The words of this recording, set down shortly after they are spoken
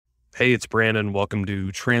Hey, it's Brandon. Welcome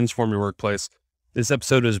to Transform Your Workplace. This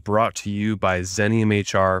episode is brought to you by Xenium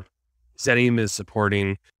HR. Xenium is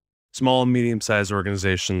supporting small and medium-sized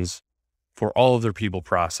organizations for all of their people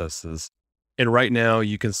processes. And right now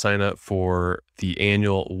you can sign up for the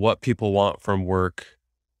annual What People Want from Work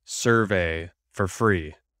survey for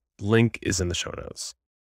free. Link is in the show notes.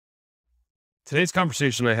 Today's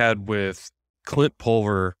conversation I had with Clint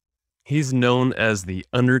Pulver. He's known as the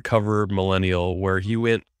Undercover Millennial, where he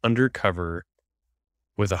went undercover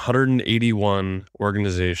with 181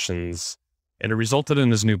 organizations, and it resulted in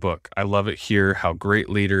his new book. I love it here, how great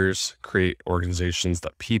leaders create organizations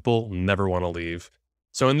that people never want to leave.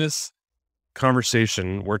 So in this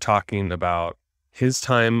conversation, we're talking about his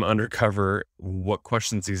time undercover, what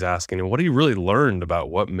questions he's asking, and what he really learned about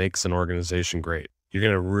what makes an organization great. You're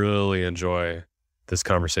going to really enjoy this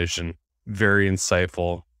conversation. Very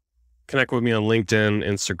insightful. Connect with me on LinkedIn,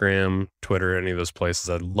 Instagram, Twitter, any of those places.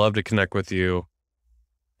 I'd love to connect with you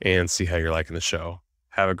and see how you're liking the show.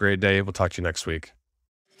 Have a great day. We'll talk to you next week.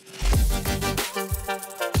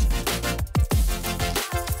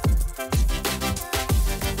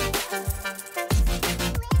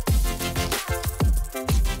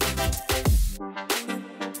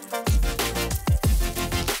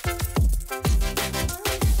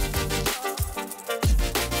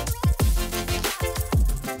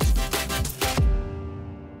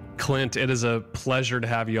 Clint, it is a pleasure to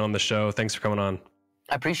have you on the show. Thanks for coming on.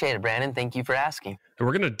 I appreciate it, Brandon. Thank you for asking. And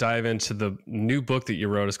we're going to dive into the new book that you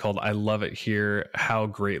wrote. It's called I Love It Here, How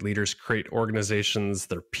Great Leaders Create Organizations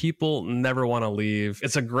Their People Never Want to Leave.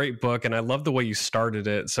 It's a great book, and I love the way you started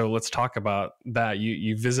it. So let's talk about that.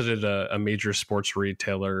 You visited a major sports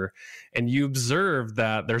retailer, and you observed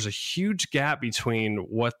that there's a huge gap between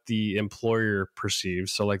what the employer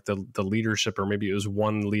perceives. So like the leadership, or maybe it was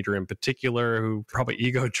one leader in particular who probably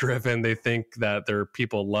ego-driven. They think that their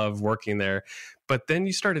people love working there. But then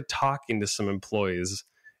you started talking to some employees,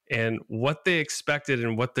 and what they expected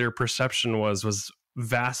and what their perception was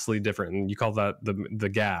vastly different. And you call that the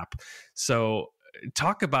gap. So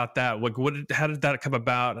talk about that. Like, how did that come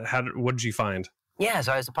about? What did you find? Yeah,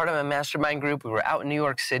 so I was a part of a mastermind group. We were out in New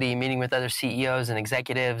York City meeting with other CEOs and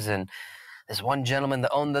executives, and this one gentleman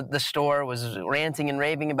that owned the store was ranting and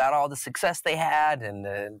raving about all the success they had. And,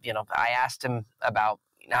 I asked him about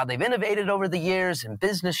how they've innovated over the years and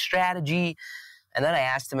business strategy. And then I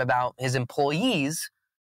asked him about his employees,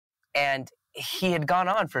 and he had gone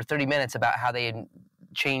on for 30 minutes about how they had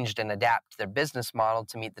changed and adapted their business model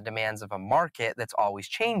to meet the demands of a market that's always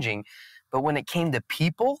changing. But when it came to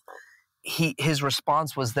people, his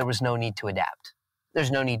response was there was no need to adapt.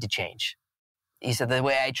 There's no need to change. He said, the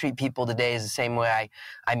way I treat people today is the same way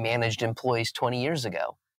I managed employees 20 years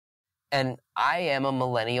ago. And I am a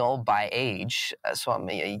millennial by age, so I'm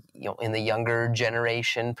in the younger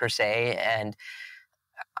generation per se, and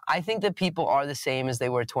I think that people are the same as they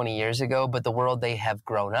were 20 years ago, but the world they have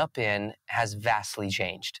grown up in has vastly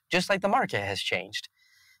changed, just like the market has changed.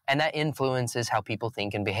 And that influences how people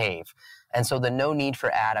think and behave. And so the no need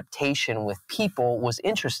for adaptation with people was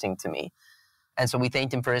interesting to me. And so we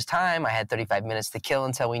thanked him for his time. I had 35 minutes to kill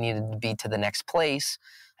until we needed to be to the next place.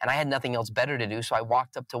 And I had nothing else better to do. So I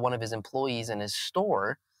walked up to one of his employees in his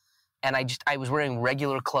store, and I was wearing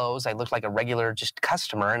regular clothes. I looked like a regular just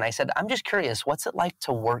customer. And I said, I'm just curious, what's it like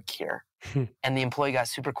to work here? And the employee got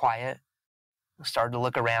super quiet, started to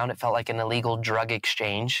look around. It felt like an illegal drug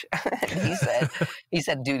exchange. he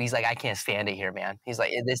said, dude, he's like, I can't stand it here, man. He's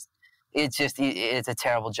like, it's a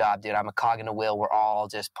terrible job, dude. I'm a cog in a wheel. We're all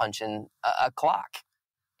just punching a clock.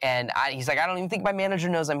 And he's like, I don't even think my manager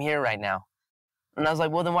knows I'm here right now. And I was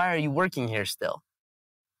like, well, then why are you working here still?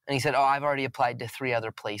 And he said, oh, I've already applied to 3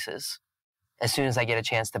 other places. As soon as I get a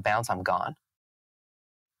chance to bounce, I'm gone.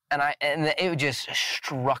 And it just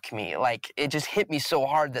struck me. Like, it just hit me so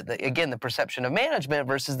hard that, the perception of management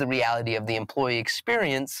versus the reality of the employee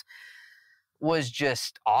experience was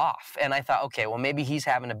just off. And I thought, okay, well, maybe he's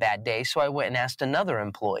having a bad day. So I went and asked another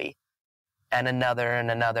employee, and another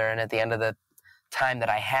and another. And at the end of the time that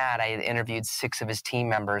I had interviewed 6 of his team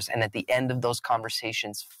members. And at the end of those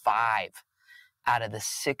conversations, 5 out of the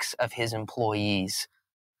 6 of his employees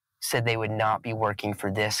said they would not be working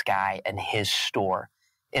for this guy and his store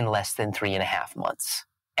in less than 3.5 months.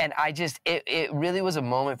 And it really was a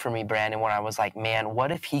moment for me, Brandon, where I was like, man,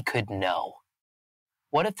 what if he could know?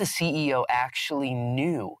 What if the CEO actually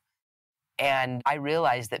knew? And I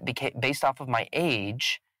realized that based off of my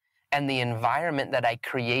age and the environment that I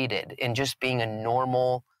created in just being a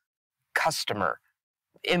normal customer,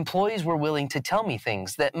 employees were willing to tell me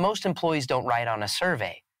things that most employees don't write on a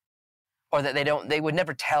survey, or that they would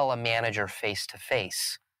never tell a manager face to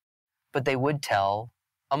face, but they would tell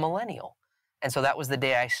a millennial. And so that was the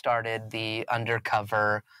day I started the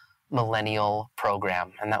Undercover Millennial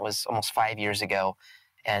program. And that was almost 5 years ago.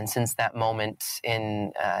 And since that moment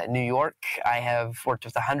in New York, I have worked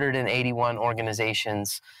with 181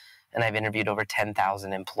 organizations, and I've interviewed over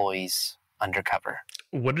 10,000 employees undercover.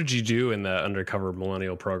 What did you do in the Undercover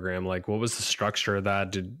Millennial program? Like, what was the structure of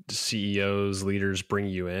that? Did CEOs, leaders bring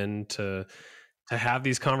you in to have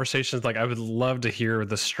these conversations? Like, I would love to hear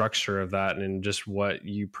the structure of that and just what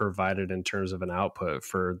you provided in terms of an output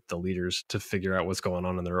for the leaders to figure out what's going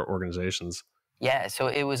on in their organizations. Yeah, so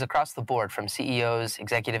it was across the board, from CEOs,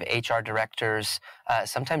 executive HR directors,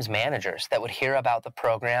 sometimes managers that would hear about the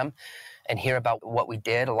program and hear about what we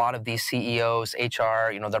did. A lot of these CEOs,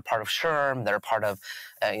 HR, they're part of SHRM, they're part of,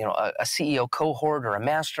 a CEO cohort or a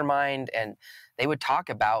mastermind, and they would talk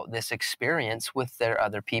about this experience with their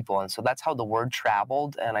other people. And so that's how the word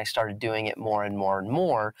traveled, and I started doing it more and more and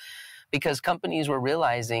more, because companies were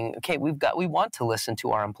realizing, okay, we want to listen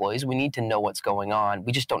to our employees. We need to know what's going on.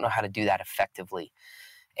 We just don't know how to do that effectively.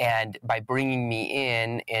 And by bringing me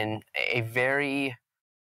in a very,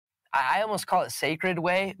 I almost call it sacred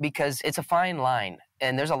way, because it's a fine line.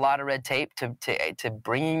 And there's a lot of red tape to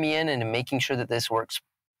bringing me in and to making sure that this works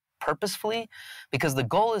purposefully, because the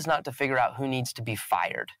goal is not to figure out who needs to be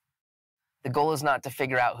fired. The goal is not to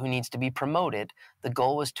figure out who needs to be promoted. The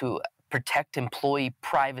goal was to protect employee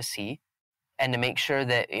privacy and to make sure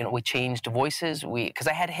that we changed voices. Because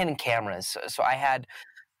I had hidden cameras, so I had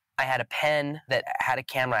a pen that had a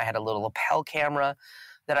camera. I had a little lapel camera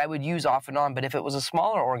that I would use off and on. But if it was a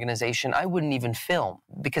smaller organization, I wouldn't even film,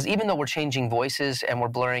 because even though we're changing voices and we're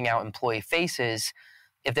blurring out employee faces,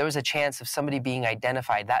 if there was a chance of somebody being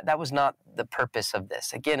identified, that was not the purpose of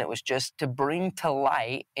this. Again, it was just to bring to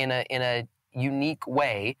light in a unique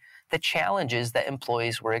way the challenges that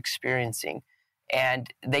employees were experiencing.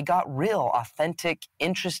 And they got real, authentic,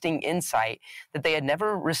 interesting insight that they had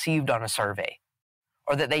never received on a survey,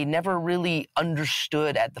 or that they never really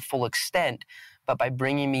understood at the full extent. But by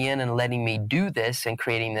bringing me in and letting me do this and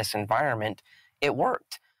creating this environment, it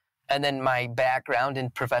worked. And then my background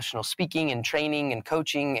in professional speaking and training and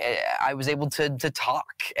coaching, I was able to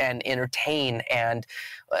talk and entertain. And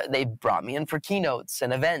they brought me in for keynotes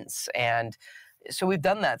and events. And so we've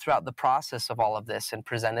done that throughout the process of all of this and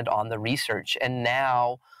presented on the research. And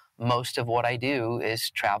now most of what I do is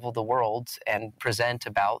travel the world and present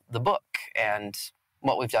about the book and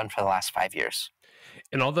what we've done for the last 5 years.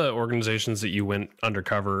 In all the organizations that you went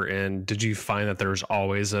undercover in, did you find that there's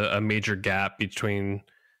always a major gap between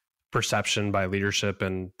perception by leadership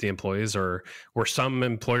and the employees, or were some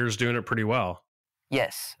employers doing it pretty well?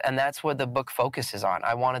 Yes, and that's what the book focuses on.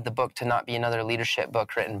 I wanted the book to not be another leadership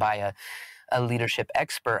book written by a leadership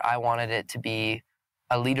expert. I wanted it to be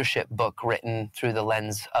a leadership book written through the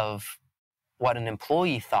lens of what an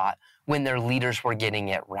employee thought when their leaders were getting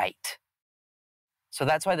it right. So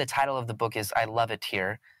that's why the title of the book is I Love It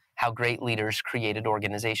Here, How Great Leaders Created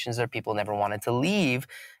Organizations Their People Never Wanted to Leave,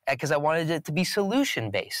 because I wanted it to be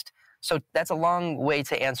solution-based. So that's a long way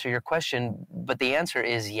to answer your question, but the answer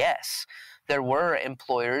is yes. There were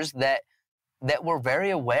employers that were very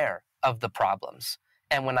aware of the problems.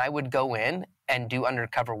 And when I would go in and do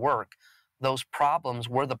undercover work, those problems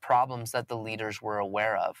were the problems that the leaders were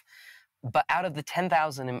aware of. But out of the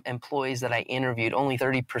 10,000 employees that I interviewed, only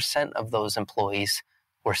 30% of those employees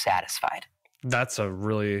were satisfied. That's a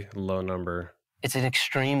really low number. It's an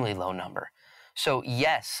extremely low number. So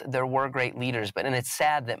yes, there were great leaders, and it's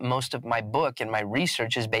sad that most of my book and my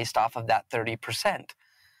research is based off of that 30%,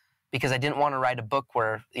 because I didn't want to write a book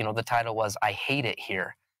where, the title was I Hate It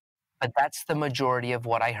Here. But that's the majority of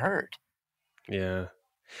what I heard. Yeah.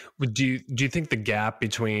 Do you think the gap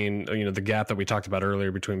between, the gap that we talked about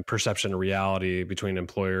earlier between perception and reality, between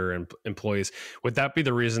employer and employees, would that be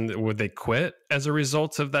the reason that would they quit as a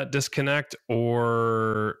result of that disconnect,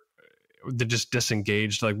 or they just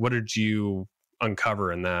disengaged? Like, what did you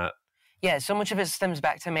uncover in that? Yeah, so much of it stems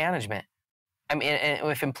back to management. I mean,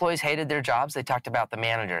 if employees hated their jobs, they talked about the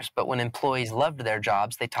managers. But when employees loved their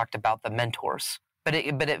jobs, they talked about the mentors. But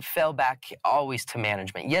it fell back always to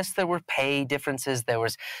management. Yes, there were pay differences. There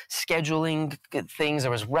was scheduling things.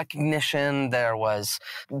 There was recognition. There was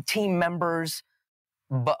team members.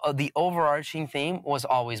 But the overarching theme was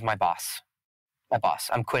always my boss. My boss.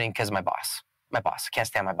 I'm quitting because of my boss. My boss. Can't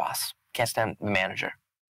stand my boss. Can't stand the manager.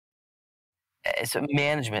 So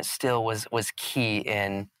management still was key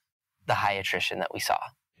in the high attrition that we saw.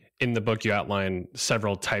 In the book, you outline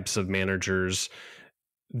several types of managers.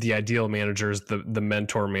 The ideal managers, the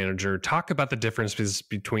mentor manager. Talk about the differences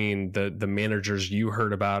between the managers you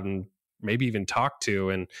heard about and maybe even talked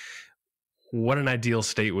to, and what an ideal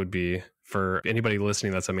state would be for anybody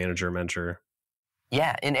listening that's a manager or mentor?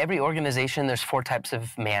 Yeah, in every organization, there's 4 types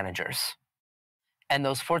of managers. And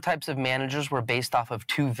those 4 types of managers were based off of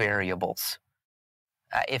 2 variables.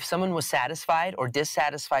 If someone was satisfied or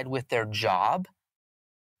dissatisfied with their job,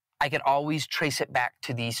 I could always trace it back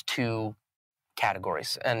to these 2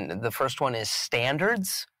 categories. And the first one is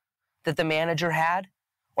standards that the manager had,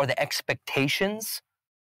 or the expectations.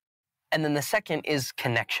 And then the second is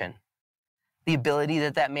connection. The ability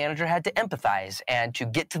that that manager had to empathize and to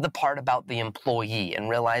get to the part about the employee and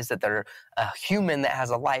realize that they're a human that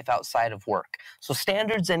has a life outside of work. So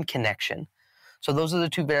standards and connection. So those are the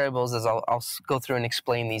 2 variables as I'll go through and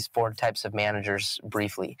explain these 4 types of managers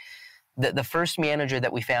briefly. The first manager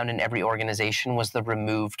that we found in every organization was the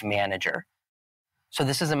removed manager. So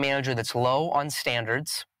this is a manager that's low on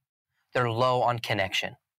standards. They're low on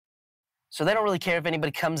connection. So they don't really care if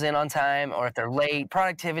anybody comes in on time or if they're late,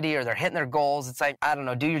 productivity, or they're hitting their goals. It's like, I don't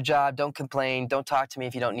know, do your job, don't complain, don't talk to me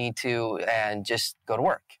if you don't need to, and just go to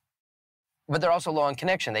work. But they're also low on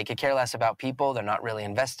connection. They could care less about people. They're not really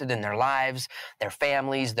invested in their lives, their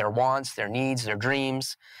families, their wants, their needs, their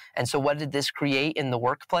dreams. And so what did this create in the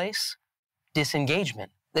workplace?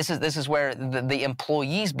 Disengagement. This is where the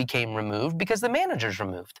employees became removed because the manager's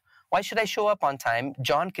removed. Why should I show up on time?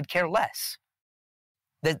 John could care less.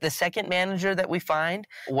 The second manager that we find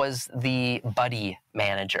was the buddy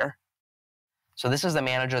manager. So this is the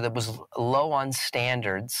manager that was low on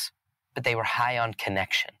standards, but they were high on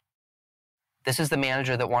connection. This is the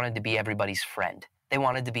manager that wanted to be everybody's friend. They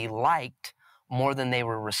wanted to be liked more than they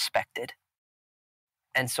were respected.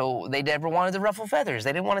 And so they never wanted to ruffle feathers.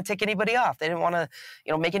 They didn't want to take anybody off. They didn't want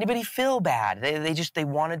to, make anybody feel bad. They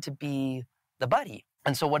wanted to be the buddy.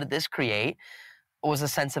 And so what did this create? It was a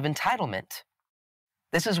sense of entitlement.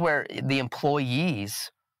 This is where the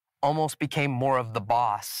employees almost became more of the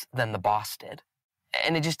boss than the boss did.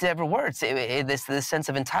 And it just never works. This sense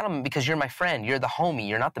of entitlement because you're my friend, you're the homie,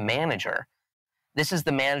 you're not the manager. This is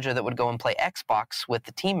the manager that would go and play Xbox with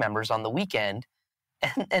the team members on the weekend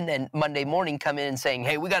and then Monday morning come in and saying,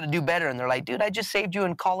 hey, we got to do better. And they're like, dude, I just saved you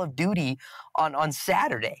in Call of Duty on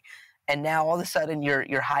Saturday. And now all of a sudden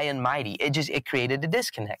you're high and mighty. It created a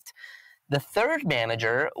disconnect. The third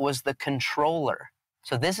manager was the controller.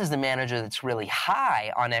 So this is the manager that's really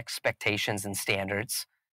high on expectations and standards,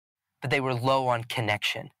 but they were low on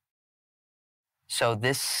connection. So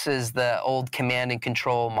this is the old command and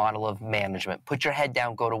control model of management. Put your head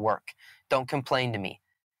down, go to work. Don't complain to me.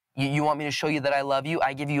 You want me to show you that I love you?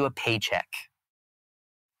 I give you a paycheck.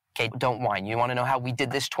 Okay, don't whine. You want to know how we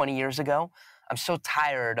did this 20 years ago? I'm so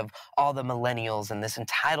tired of all the millennials and this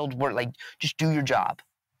entitled work. Like, just do your job.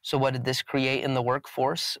 So what did this create in the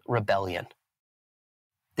workforce? Rebellion.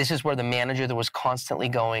 This is where the manager that was constantly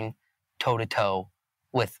going toe-to-toe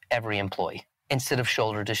with every employee instead of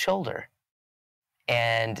shoulder to shoulder.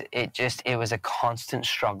 And it was a constant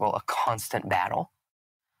struggle, a constant battle.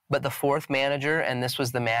 But the fourth manager, and this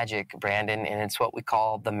was the magic, Brandon, and it's what we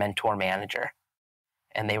call the mentor manager.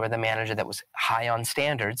 And they were the manager that was high on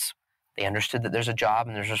standards. They understood that there's a job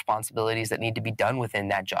and there's responsibilities that need to be done within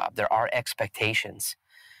that job. There are expectations.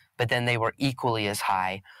 But then they were equally as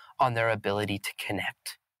high on their ability to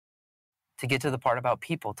connect, to get to the part about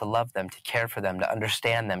people, to love them, to care for them, to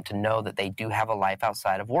understand them, to know that they do have a life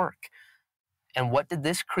outside of work. And what did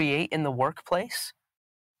this create in the workplace?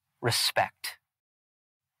 Respect.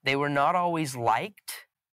 They were not always liked,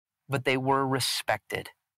 but they were respected.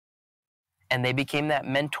 And they became that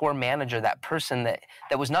mentor manager, that person that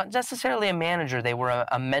was not necessarily a manager, they were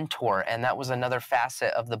a mentor. And that was another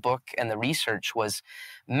facet of the book and the research was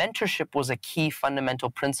mentorship was a key fundamental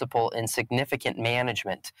principle in significant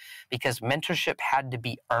management because mentorship had to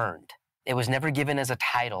be earned. It was never given as a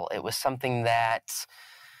title. It was something that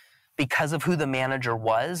because of who the manager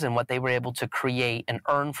was and what they were able to create and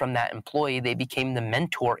earn from that employee, they became the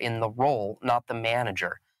mentor in the role, not the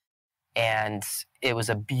manager. And it was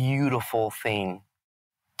a beautiful thing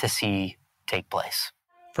to see take place.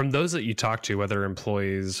 From those that you talk to, whether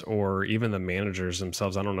employees or even the managers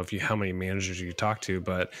themselves, I don't know how many managers you talk to,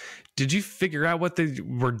 but did you figure out what they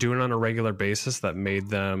were doing on a regular basis that made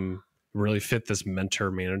them really fit this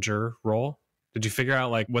mentor manager role? Did you figure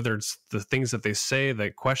out whether it's the things that they say, the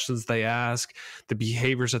questions they ask, the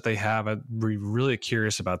behaviors that they have? I'd be really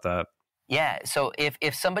curious about that. Yeah. So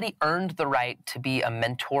if somebody earned the right to be a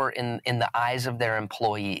mentor in the eyes of their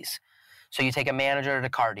employees, so you take a manager at a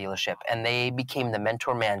car dealership and they became the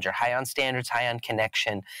mentor manager, high on standards, high on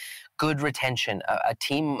connection, good retention, a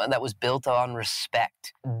team that was built on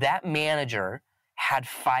respect. That manager had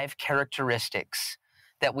 5 characteristics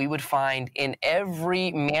that we would find in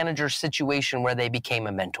every manager situation where they became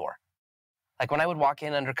a mentor. Like when I would walk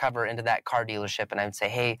in undercover into that car dealership and I would say,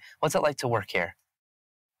 hey, what's it like to work here?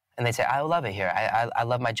 And they'd say, I love it here. I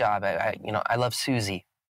love my job. I love Susie.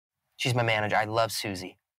 She's my manager. I love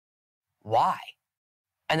Susie. Why?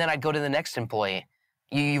 And then I'd go to the next employee.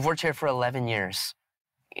 You've worked here for 11 years.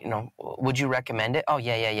 Would you recommend it? Oh,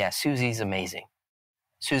 yeah. Susie's amazing.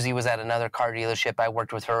 Susie was at another car dealership. I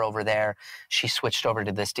worked with her over there. She switched over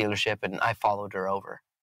to this dealership and I followed her over.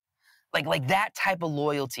 Like that type of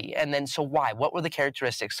loyalty. And then, so why? What were the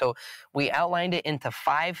characteristics? So we outlined it into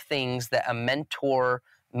 5 things that a mentor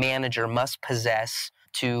manager must possess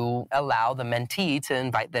to allow the mentee to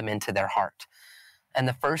invite them into their heart. And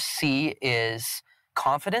the first C is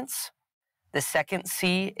confidence. The second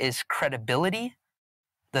C is credibility.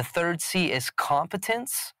 The third C is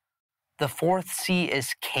competence. The fourth C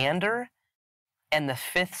is candor. And the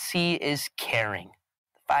fifth C is caring.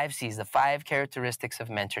 The 5 C's, the 5 characteristics of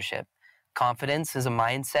mentorship. Confidence is a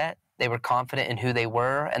mindset. They were confident in who they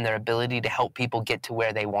were and their ability to help people get to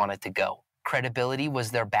where they wanted to go. Credibility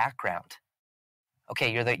was their background. Okay,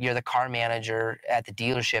 you're the car manager at the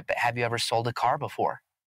dealership, but have you ever sold a car before?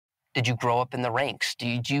 Did you grow up in the ranks? Do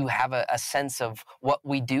you have a sense of what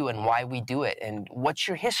we do and why we do it? And what's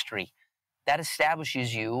your history? That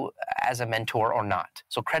establishes you as a mentor or not.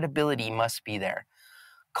 So credibility must be there.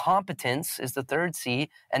 Competence is the third C,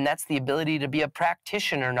 and that's the ability to be a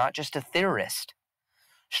practitioner, not just a theorist.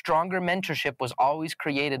 Stronger mentorship was always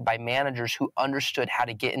created by managers who understood how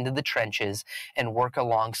to get into the trenches and work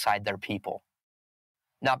alongside their people.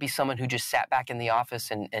 Not be someone who just sat back in the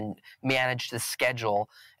office and managed the schedule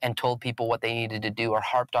and told people what they needed to do or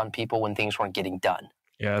harped on people when things weren't getting done.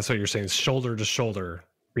 Yeah, that's what you're saying. Shoulder to shoulder,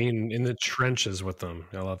 being in the trenches with them.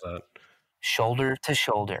 I love that. Shoulder to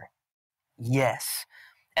shoulder. Yes.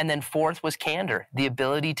 And then fourth was candor, the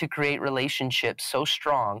ability to create relationships so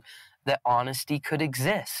strong that honesty could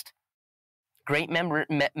exist. Great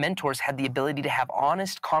mentors had the ability to have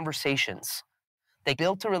honest conversations. They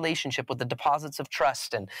built a relationship with the deposits of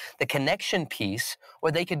trust and the connection piece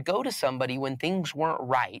where they could go to somebody when things weren't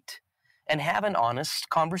right and have an honest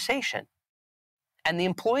conversation. And the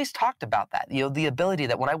employees talked about that, the ability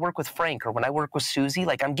that when I work with Frank or when I work with Susie,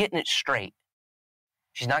 like I'm getting it straight.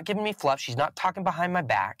 She's not giving me fluff. She's not talking behind my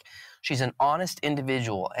back. She's an honest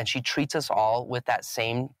individual, and she treats us all with that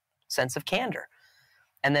same sense of candor.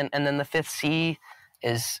 And then the fifth C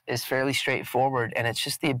is fairly straightforward, and it's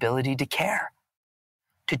just the ability to care,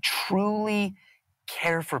 to truly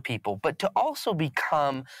care for people, but to also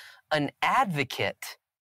become an advocate,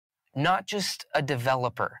 not just a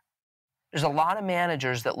developer. There's a lot of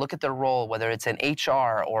managers that look at their role, whether it's in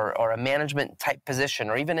HR or a management type position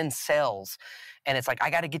or even in sales, and it's like, I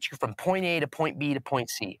got to get you from point A to point B to point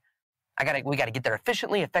C. We got to get there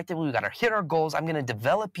efficiently, effectively. We got to hit our goals. I'm going to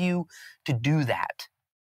develop you to do that.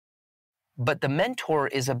 But the mentor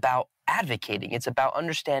is about advocating. It's about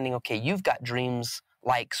understanding, okay, you've got dreams,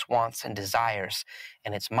 likes, wants, and desires,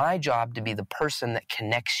 and it's my job to be the person that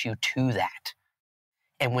connects you to that.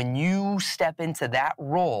 And when you step into that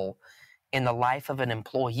role in the life of an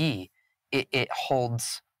employee, it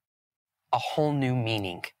holds a whole new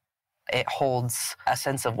meaning. It holds a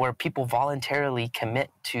sense of where people voluntarily commit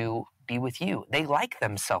to be with you. They like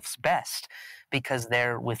themselves best because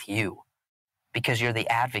they're with you, because you're the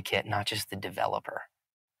advocate, not just the developer.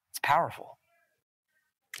 It's powerful.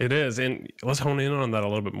 It is. And let's hone in on that a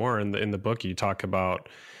little bit more. In the book, you talk about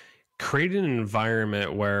creating an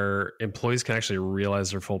environment where employees can actually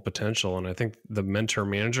realize their full potential. And I think the mentor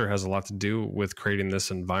manager has a lot to do with creating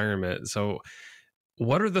this environment. So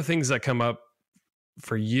what are the things that come up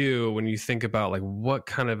for you when you think about like what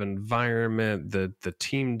kind of environment, the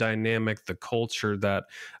team dynamic, the culture that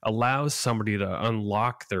allows somebody to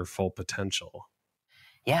unlock their full potential?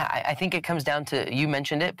 Yeah, I think it comes down to, you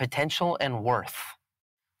mentioned it, potential and worth.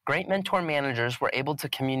 Great mentor managers were able to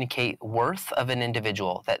communicate worth of an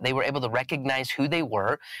individual, that they were able to recognize who they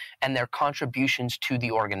were and their contributions to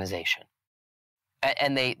the organization.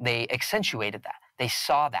 And they accentuated that. They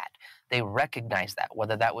saw that. They recognized that,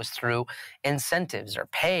 whether that was through incentives or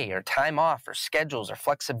pay or time off or schedules or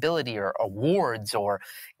flexibility or awards or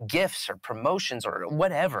gifts or promotions or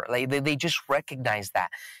whatever. They just recognized that.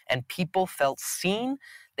 And people felt seen,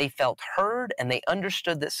 they felt heard, and they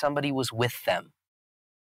understood that somebody was with them.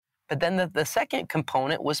 But then the second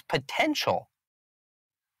component was potential.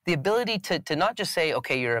 The ability to not just say,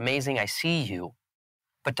 okay, you're amazing, I see you,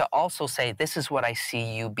 but to also say, this is what I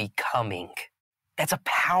see you becoming. That's a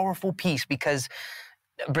powerful piece because,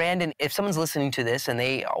 Brandon, if someone's listening to this and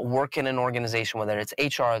they work in an organization, whether it's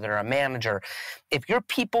HR, they're a manager, if your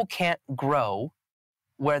people can't grow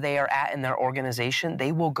where they are at in their organization,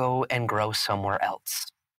 they will go and grow somewhere else.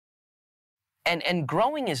 And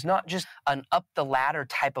growing is not just an up the ladder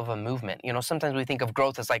type of a movement. Sometimes we think of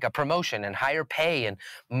growth as like a promotion and higher pay and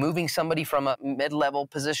moving somebody from a mid-level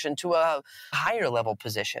position to a higher level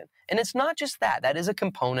position. And it's not just that. That is a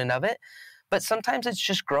component of it. But sometimes it's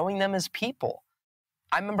just growing them as people.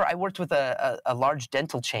 I remember I worked with a large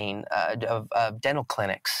dental chain of dental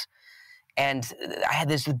clinics. And I had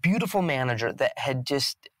this beautiful manager that had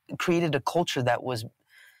just created a culture that was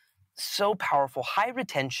so powerful, high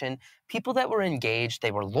retention, people that were engaged,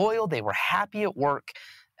 they were loyal, they were happy at work,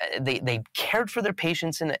 they cared for their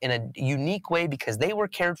patients in a unique way because they were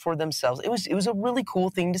cared for themselves. It was a really cool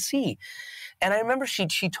thing to see. And I remember she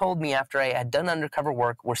told me after I had done undercover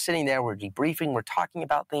work, we're sitting there, we're debriefing, we're talking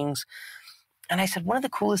about things. And I said, one of the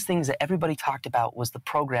coolest things that everybody talked about was the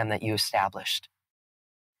program that you established.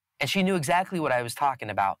 And she knew exactly what I was talking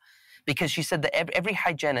about because she said that every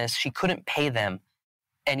hygienist, she couldn't pay them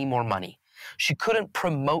any more money. She couldn't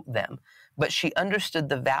promote them, but she understood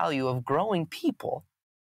the value of growing people.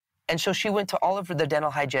 And so she went to all of the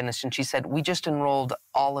dental hygienists and she said, we just enrolled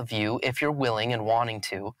all of you, if you're willing and wanting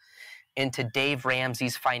to, into Dave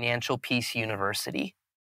Ramsey's Financial Peace University.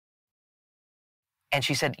 And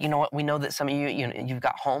she said, you know what, we know that some of you've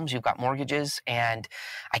got homes, you've got mortgages, and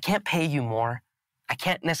I can't pay you more. I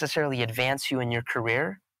can't necessarily advance you in your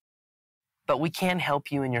career, but we can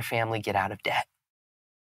help you and your family get out of debt.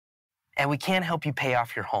 And we can help you pay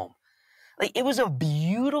off your home. Like, it was a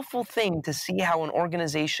beautiful thing to see how an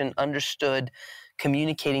organization understood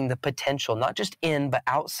communicating the potential, not just in, but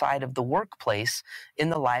outside of the workplace in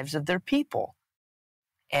the lives of their people.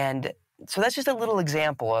 And so that's just a little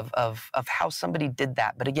example of how somebody did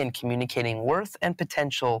that. But again, communicating worth and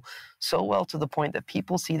potential so well to the point that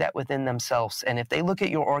people see that within themselves. And if they look at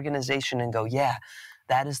your organization and go, yeah,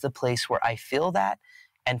 that is the place where I feel that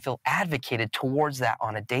and feel advocated towards that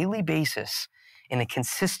on a daily basis in a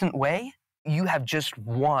consistent way, you have just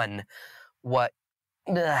won what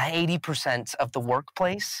 80% of the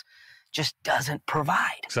workplace just doesn't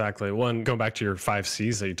provide. Exactly. One, going back to your 5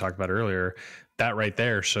 C's that you talked about earlier, that right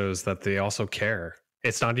there shows that they also care.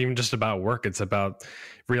 It's not even just about work. It's about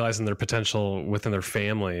realizing their potential within their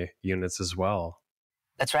family units as well.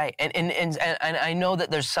 That's right. And I know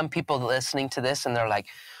that there's some people listening to this and they're like,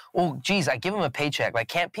 oh, geez, I give them a paycheck. Like,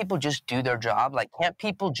 can't people just do their job? Like, can't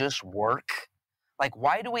people just work? Like,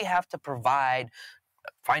 why do we have to provide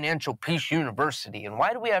Financial Peace University? And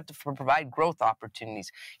why do we have to provide growth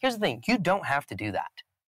opportunities? Here's the thing. You don't have to do that.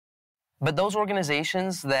 But those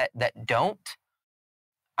organizations that don't,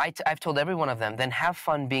 I've told every one of them, then have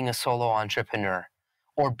fun being a solo entrepreneur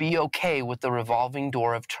or be okay with the revolving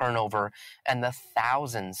door of turnover and the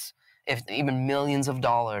thousands, if even millions of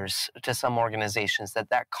dollars to some organizations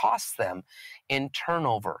that costs them in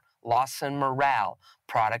turnover, loss in morale,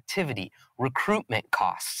 productivity, recruitment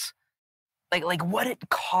costs. Like what it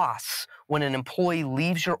costs when an employee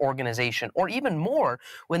leaves your organization, or even more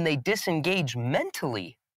when they disengage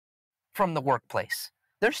mentally from the workplace.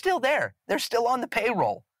 They're still there. They're still on the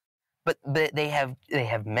payroll, but they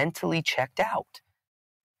have mentally checked out.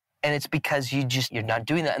 And it's because you're not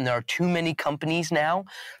doing that. And there are too many companies now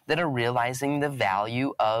that are realizing the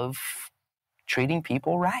value of treating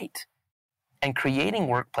people right and creating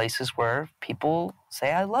workplaces where people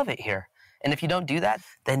say, I love it here. And if you don't do that,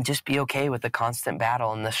 then just be okay with the constant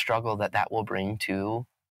battle and the struggle that will bring to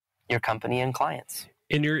your company and clients.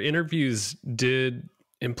 In your interviews, did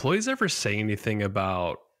employees ever say anything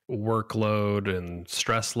about workload and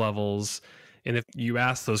stress levels? And if you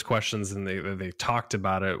asked those questions and they talked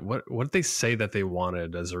about it, what did they say that they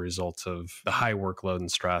wanted as a result of the high workload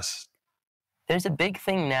and stress? There's a big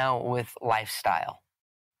thing now with lifestyle.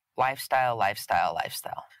 Lifestyle.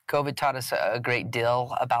 COVID taught us a great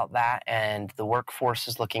deal about that, and the workforce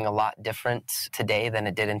is looking a lot different today than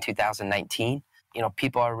it did in 2019.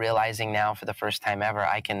 People are realizing now for the first time ever,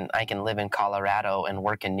 I can live in Colorado and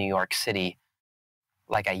work in New York City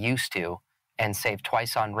like I used to and save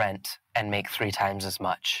twice on rent and make 3 times as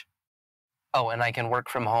much. Oh, and I can work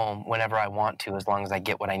from home whenever I want to as long as I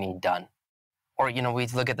get what I need done. Or, we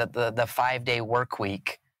look at the 5-day work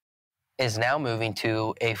week is now moving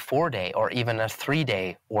to a 4-day or even a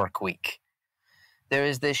 3-day work week. There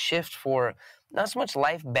is this shift for not so much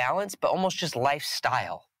life balance, but almost just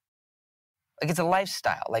lifestyle. Like, it's a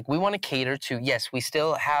lifestyle. Like, we want to cater to, yes, we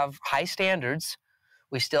still have high standards.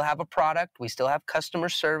 We still have a product. We still have customer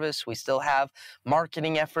service. We still have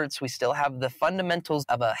marketing efforts. We still have the fundamentals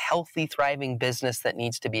of a healthy, thriving business that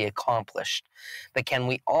needs to be accomplished. But can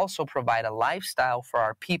we also provide a lifestyle for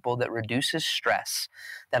our people that reduces stress,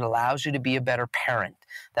 that allows you to be a better parent,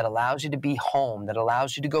 that allows you to be home, that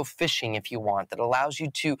allows you to go fishing if you want, that allows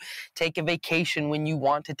you to take a vacation when you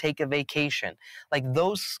want to take a vacation? Like,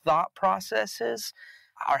 those thought processes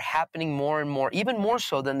are happening more and more, even more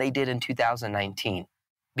so than they did in 2019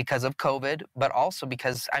 because of COVID, but also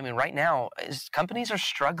because, right now, companies are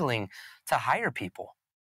struggling to hire people.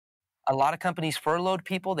 A lot of companies furloughed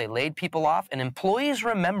people, they laid people off, and employees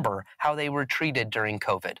remember how they were treated during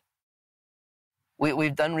COVID.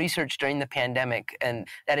 We've done research during the pandemic, and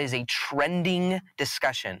that is a trending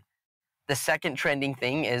discussion. The second trending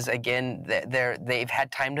thing is, again, they've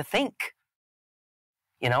had time to think.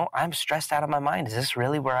 I'm stressed out of my mind. Is this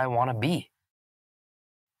really where I want to be?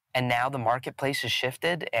 And now the marketplace has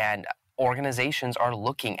shifted, and organizations are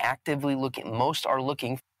actively looking, most are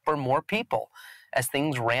looking for more people as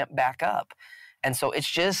things ramp back up. And so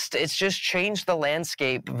it's just changed the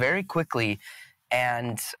landscape very quickly.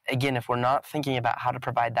 And again, if we're not thinking about how to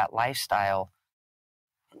provide that lifestyle,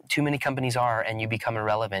 too many companies are, and you become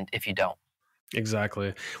irrelevant if you don't.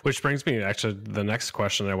 Exactly. Which brings me actually the next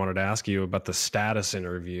question I wanted to ask you about the status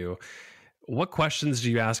interview. What questions do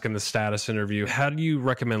you ask in the status interview? How do you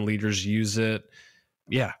recommend leaders use it?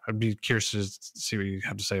 Yeah, I'd be curious to see what you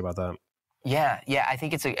have to say about that. Yeah, I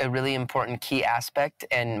think it's a really important key aspect,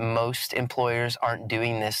 and most employers aren't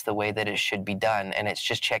doing this the way that it should be done, and it's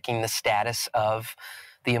just checking the status of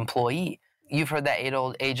the employee. You've heard that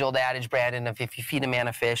age-old adage, Brandon, of if you feed a man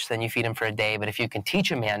a fish, then you feed him for a day, but if you can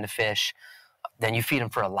teach a man to fish, then you feed him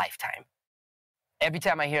for a lifetime. Every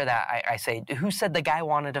time I hear that, I say, who said the guy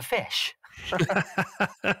wanted a fish?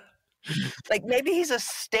 Like, maybe he's a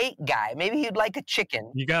steak guy. Maybe he'd like a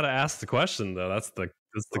chicken. You got to ask the question, though. That's the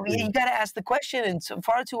key. You got to ask the question. And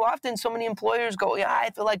far too often, so many employers go, yeah, I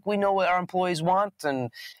feel like we know what our employees want. And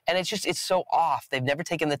it's so off. They've never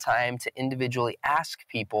taken the time to individually ask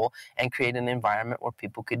people and create an environment where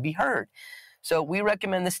people could be heard. So we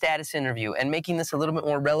recommend the status interview. And making this a little bit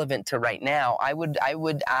more relevant to right now, I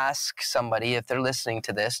would ask somebody, if they're listening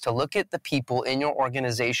to this, to look at the people in your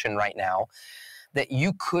organization right now that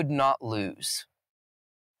you could not lose.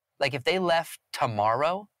 Like, if they left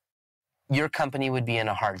tomorrow, your company would be in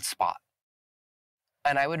a hard spot.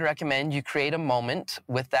 And I would recommend you create a moment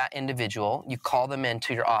with that individual. You call them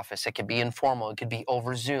into your office. It could be informal. It could be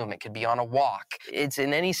over Zoom. It could be on a walk. It's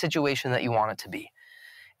in any situation that you want it to be.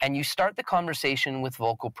 And you start the conversation with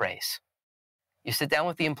vocal praise. You sit down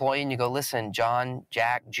with the employee and you go, listen, John,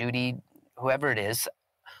 Jack, Judy, whoever it is,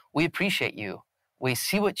 we appreciate you. We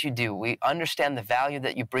see what you do. We understand the value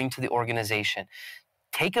that you bring to the organization.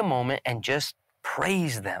 Take a moment and just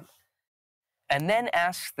praise them. And then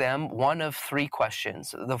ask them one of three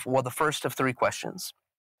questions. The first of three questions.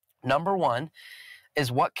 Number one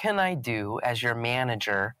is, what can I do as your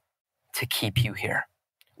manager to keep you here?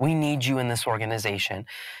 We need you in this organization,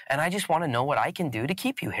 and I just want to know what I can do to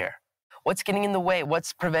keep you here. What's getting in the way?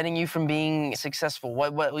 What's preventing you from being successful?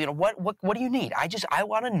 What do you need? I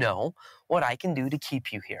want to know what I can do to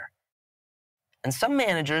keep you here. And some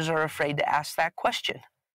managers are afraid to ask that question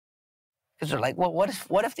because they're like, well,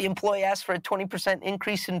 what if the employee asks for a 20%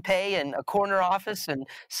 increase in pay and a corner office and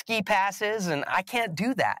ski passes, and I can't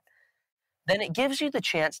do that? Then it gives you the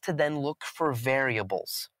chance to then look for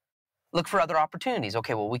variables. Look for other opportunities.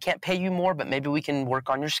 Okay, well, we can't pay you more, but maybe we can work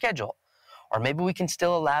on your schedule. Or maybe we can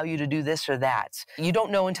still allow you to do this or that. You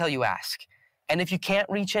don't know until you ask. And if you can't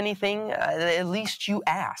reach anything, at least you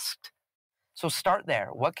asked. So start there.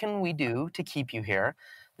 What can we do to keep you here?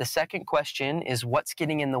 The second question is, what's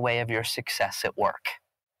getting in the way of your success at work?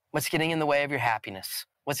 What's getting in the way of your happiness?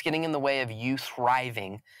 What's getting in the way of you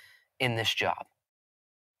thriving in this job?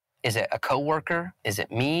 Is it a coworker? Is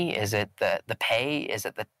it me? Is it the pay? Is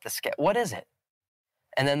it the schedule? What is it?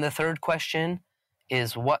 And then the third question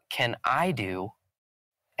is, what can I do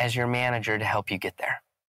as your manager to help you get there?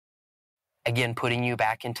 Again, putting you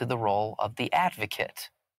back into the role of the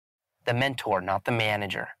advocate, the mentor, not the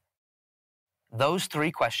manager. Those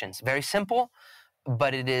three questions, very simple,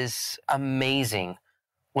 but it is amazing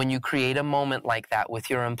when you create a moment like that with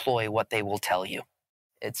your employee, what they will tell you.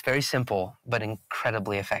 It's very simple, but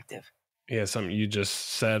incredibly effective. Yeah, something you just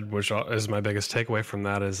said, which is my biggest takeaway from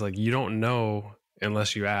that, is like, you don't know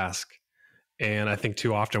unless you ask. And I think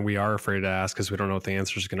too often we are afraid to ask because we don't know what the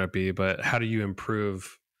answer is going to be. But how do you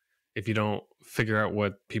improve if you don't figure out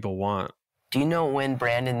what people want? Do you know when,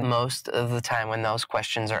 Brandon, most of the time when those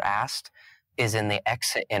questions are asked is in the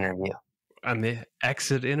exit interview? On the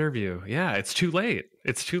exit interview. Yeah, it's too late.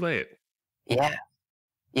 It's too late. Yeah,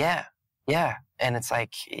 yeah, yeah. And it's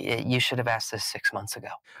like, you should have asked this 6 months ago.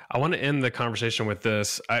 I want to end the conversation with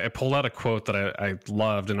this. I pulled out a quote that I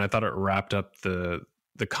loved, and I thought it wrapped up the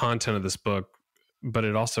content of this book, but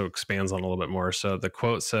it also expands on a little bit more. So the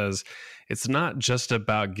quote says, "It's not just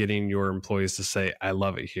about getting your employees to say, 'I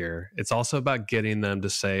love it here.' It's also about getting them to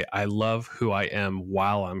say, 'I love who I am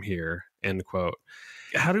while I'm here.'" End quote.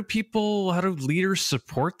 How do leaders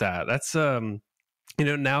support that? That's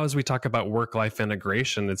now as we talk about work-life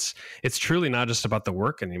integration, it's truly not just about the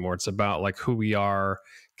work anymore. It's about like who we are.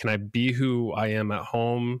 Can I be who I am at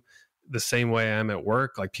home the same way I am at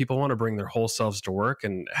work? Like, people want to bring their whole selves to work,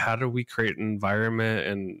 and how do we create an environment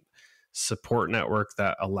and support network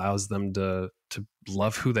that allows them to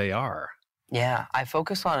love who they are? Yeah, I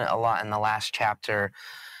focus on it a lot in the last chapter.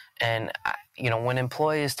 And, when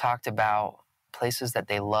employees talked about places that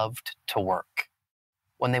they loved to work,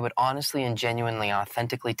 when they would honestly and genuinely,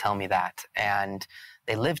 authentically tell me that, and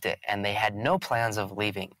they lived it, and they had no plans of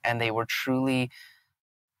leaving, and they were truly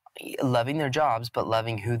loving their jobs, but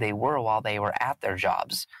loving who they were while they were at their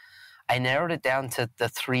jobs, I narrowed it down to the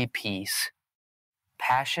 3 Ps: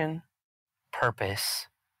 passion, purpose,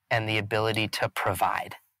 and the ability to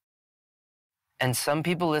provide. And some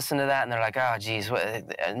people listen to that and they're like, oh, geez,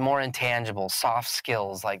 more intangible, soft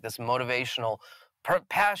skills, like this motivational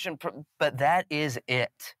passion. But that is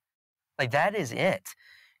it. Like, that is it.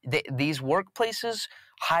 These workplaces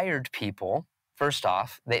hired people. First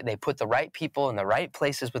off, they put the right people in the right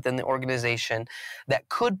places within the organization that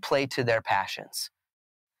could play to their passions.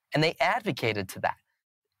 And they advocated to that,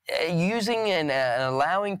 using and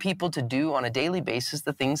allowing people to do on a daily basis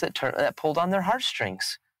the things that pulled on their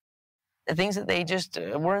heartstrings. The things that they just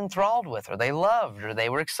were enthralled with, or they loved, or they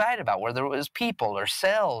were excited about, whether it was people or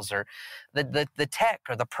sales or the tech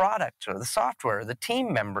or the product or the software or the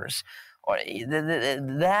team members, or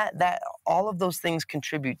that all of those things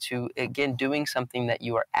contribute to, again, doing something that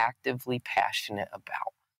you are actively passionate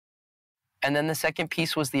about. And then the second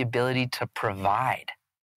piece was the ability to provide.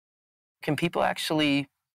 Can people actually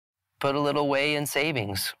put a little away in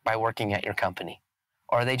savings by working at your company?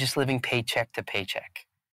 Or are they just living paycheck to paycheck?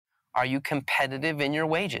 Are you competitive in your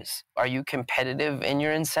wages? Are you competitive in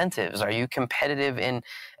your incentives? Are you competitive in,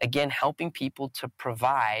 again, helping people to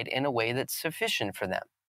provide in a way that's sufficient for them?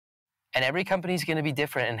 And every company is going to be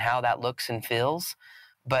different in how that looks and feels.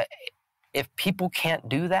 But if people can't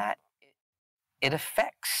do that, it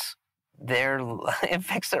affects their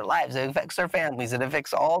lives, it affects their families, it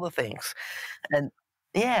affects all the things. And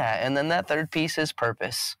then that third piece is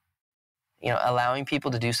purpose. Allowing people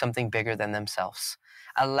to do something bigger than themselves.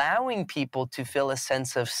 Allowing people to feel a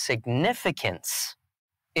sense of significance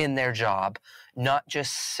in their job, not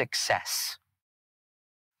just success.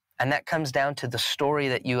 And that comes down to the story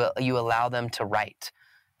that you allow them to write,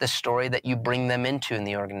 the story that you bring them into in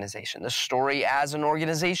the organization, the story as an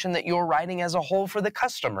organization that you're writing as a whole for the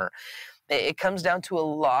customer. It comes down to a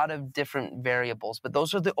lot of different variables, but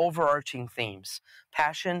those are the overarching themes: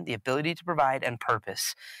 passion, the ability to provide, and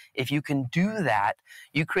purpose. If you can do that,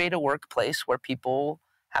 you create a workplace where people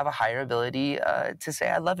have a higher ability to say,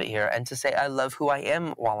 I love it here, and to say, I love who I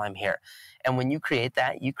am while I'm here. And when you create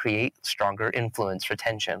that, you create stronger influence,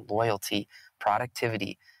 retention, loyalty,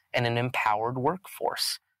 productivity, and an empowered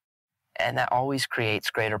workforce. And that always creates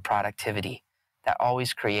greater productivity. That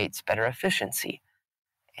always creates better efficiency.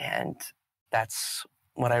 And that's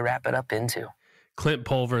what I wrap it up into. Clint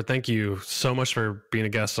Pulver, thank you so much for being a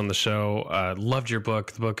guest on the show. Loved your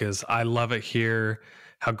book. The book is I Love It Here: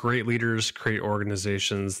 How Great Leaders Create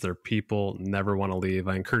Organizations Their People Never Want to Leave.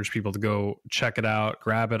 I encourage people to go check it out,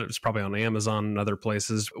 grab it. It's probably on Amazon and other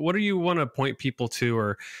places. What do you want to point people to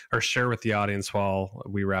or share with the audience while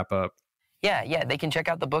we wrap up? Yeah, they can check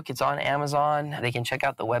out the book. It's on Amazon. They can check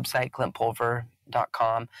out the website,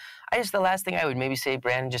 clintpulver.com. The last thing I would maybe say,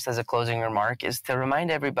 Brandon, just as a closing remark, is to remind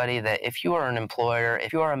everybody that if you are an employer,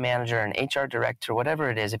 if you are a manager, an HR director, whatever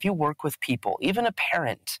it is, if you work with people, even a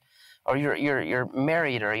parent, or you're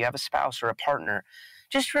married, or you have a spouse or a partner,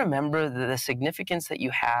 just remember the significance that you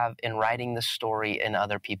have in writing the story in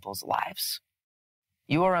other people's lives.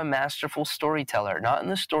 You are a masterful storyteller, not in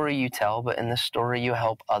the story you tell, but in the story you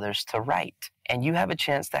help others to write. And you have a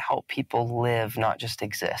chance to help people live, not just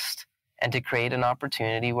exist, and to create an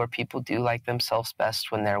opportunity where people do like themselves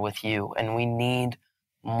best when they're with you. And we need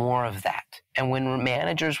more of that. And when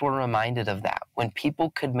managers were reminded of that, when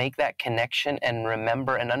people could make that connection and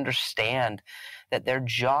remember and understand that their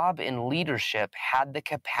job in leadership had the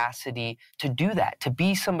capacity to do that, to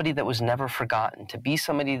be somebody that was never forgotten, to be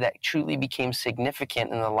somebody that truly became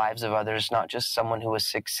significant in the lives of others, not just someone who was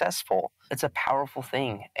successful. It's a powerful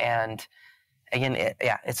thing. And again,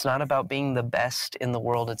 it's not about being the best in the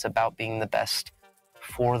world. It's about being the best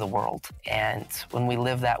for the world. And when we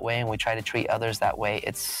live that way and we try to treat others that way,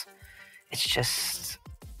 it's just,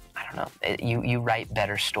 I don't know, you write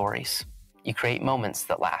better stories. You create moments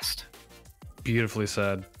that last. Beautifully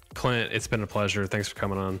said. Clint, it's been a pleasure. Thanks for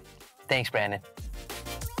coming on. Thanks, Brandon.